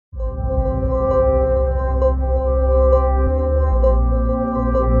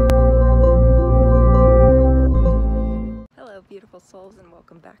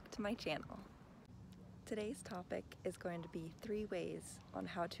topic is going to be 3 ways on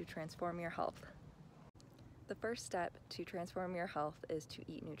how to transform your health. The first step to transform your health is to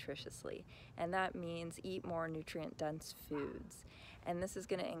eat nutritiously, and that means eat more nutrient-dense foods. And this is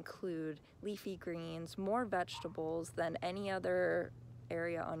going to include leafy greens, more vegetables than any other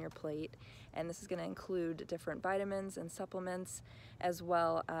area on your plate, and this is going to include different vitamins and supplements, as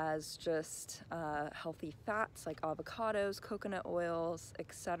well as just healthy fats like avocados, coconut oils,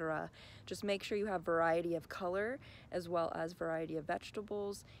 etc. Just make sure you have variety of color as well as variety of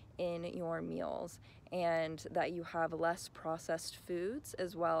vegetables in your meals, and that you have less processed foods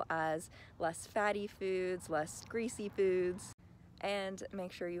as well as less fatty foods, less greasy foods. And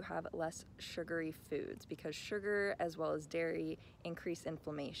make sure you have less sugary foods, because sugar as well as dairy increase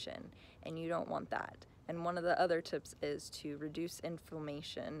inflammation, and you don't want that. And one of the other tips is to reduce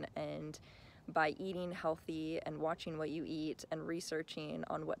inflammation, and by eating healthy and watching what you eat and researching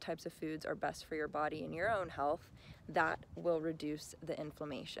on what types of foods are best for your body and your own health, that will reduce the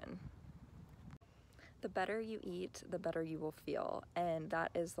inflammation. The better you eat, the better you will feel, and that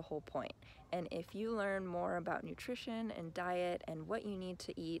is the whole point. And if you learn more about nutrition and diet and what you need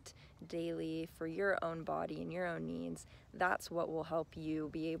to eat daily for your own body and your own needs, that's what will help you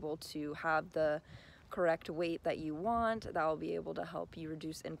be able to have the correct weight that you want. That will be able to help you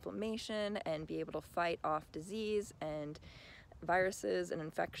reduce inflammation and be able to fight off disease and viruses and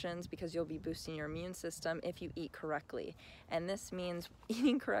infections, because you'll be boosting your immune system if you eat correctly. And this means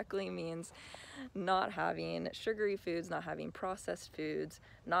eating correctly means not having sugary foods, not having processed foods,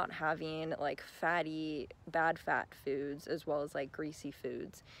 not having like fatty, bad fat foods, as well as like greasy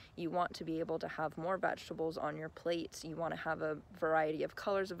foods. You want to be able to have more vegetables on your plate. You want to have a variety of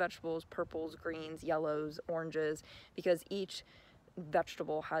colors of vegetables: purples, greens, yellows, oranges, because each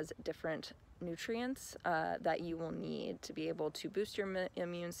vegetable has different nutrients that you will need to be able to boost your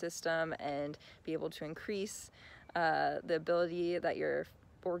immune system and be able to increase the ability that your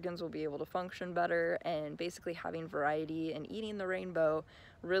organs will be able to function better. And basically having variety and eating the rainbow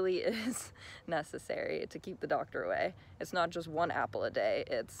really is necessary to keep the doctor away. It's not just one apple a day,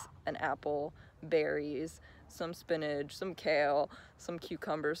 it's an apple, berries, some spinach, some kale, some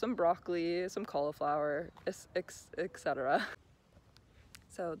cucumber, some broccoli, some cauliflower, etc.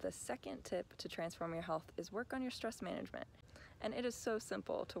 So the second tip to transform your health is work on your stress management. And it is so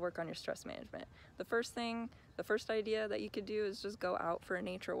simple to work on your stress management. The first idea that you could do is just go out for a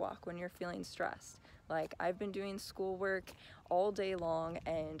nature walk when you're feeling stressed. Like, I've been doing schoolwork all day long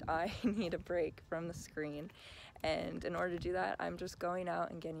and I need a break from the screen. And in order to do that, I'm just going out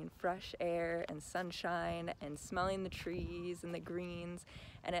and getting fresh air and sunshine and smelling the trees and the greens,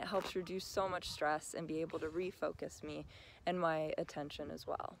 and it helps reduce so much stress and be able to refocus me and my attention as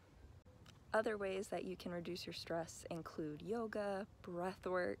well. Other ways that you can reduce your stress include yoga, breath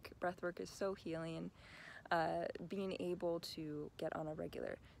work. Breath work is so healing. Being able to get on a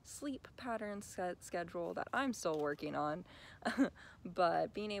regular sleep pattern schedule that I'm still working on,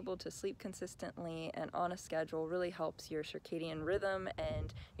 but being able to sleep consistently and on a schedule really helps your circadian rhythm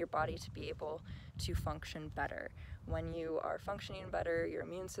and your body to be able to function better. When you are functioning better, your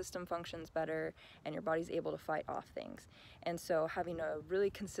immune system functions better, and your body's able to fight off things. And so having a really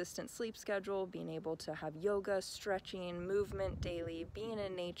consistent sleep schedule, being able to have yoga, stretching, movement daily, being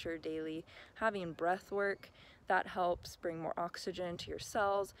in nature daily, having breath work, that helps bring more oxygen to your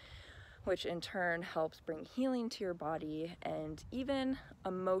cells, which in turn helps bring healing to your body. And even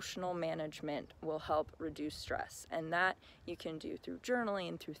emotional management will help reduce stress, and that you can do through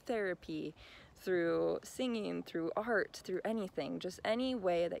journaling, through therapy, through singing, through art, through anything. Just any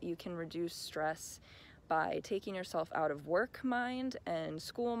way that you can reduce stress by taking yourself out of work mind and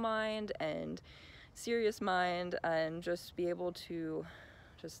school mind and serious mind, and just be able to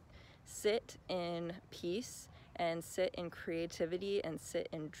just sit in peace and sit in creativity and sit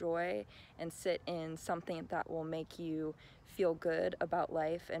in joy and sit in something that will make you feel good about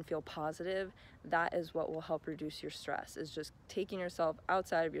life and feel positive. That is what will help reduce your stress, is just taking yourself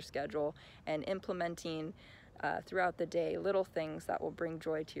outside of your schedule and implementing throughout the day little things that will bring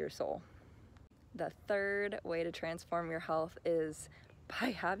joy to your soul. The third way to transform your health is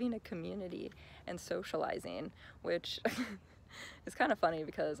by having a community and socializing, which it's kind of funny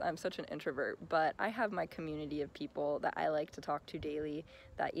because I'm such an introvert, but I have my community of people that I like to talk to daily,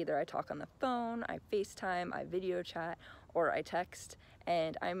 that either I talk on the phone, I FaceTime, I video chat, or I text,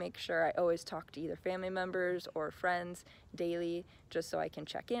 and I make sure I always talk to either family members or friends daily, just so I can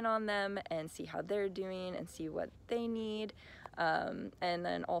check in on them and see how they're doing and see what they need, and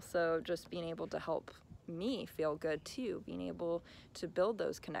then also just being able to help me feel good too, being able to build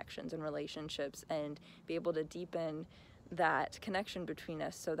those connections and relationships and be able to deepen that connection between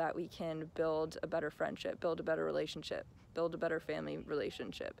us so that we can build a better friendship, build a better relationship, build a better family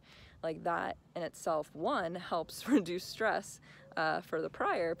relationship. Like that in itself, one, helps reduce stress for the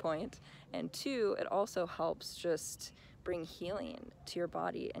prior point, and two, it also helps just bring healing to your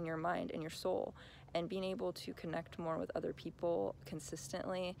body and your mind and your soul. And being able to connect more with other people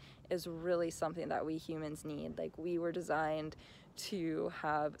consistently is really something that we humans need. Like, we were designed to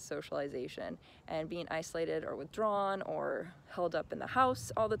have socialization, and being isolated or withdrawn or held up in the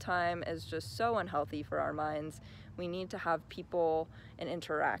house all the time is just so unhealthy for our minds. We need to have people and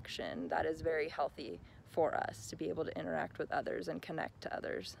interaction that is very healthy for us to be able to interact with others and connect to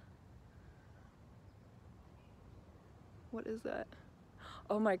others. What is that?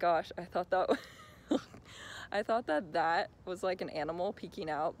 Oh my gosh, I thought that I thought that was like an animal peeking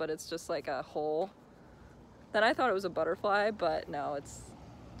out, but it's just like a hole. Then I thought it was a butterfly, but no, it's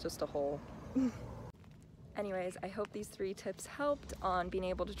just a hole. Anyways, I hope these 3 tips helped on being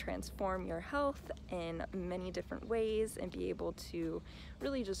able to transform your health in many different ways and be able to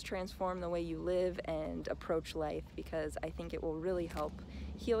really just transform the way you live and approach life, because I think it will really help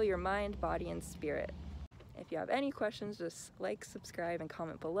heal your mind, body, and spirit. If you have any questions, just like, subscribe, and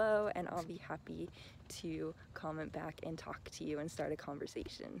comment below, and I'll be happy to comment back and talk to you and start a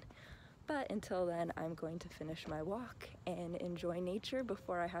conversation. But until then, I'm going to finish my walk and enjoy nature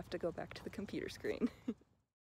before I have to go back to the computer screen.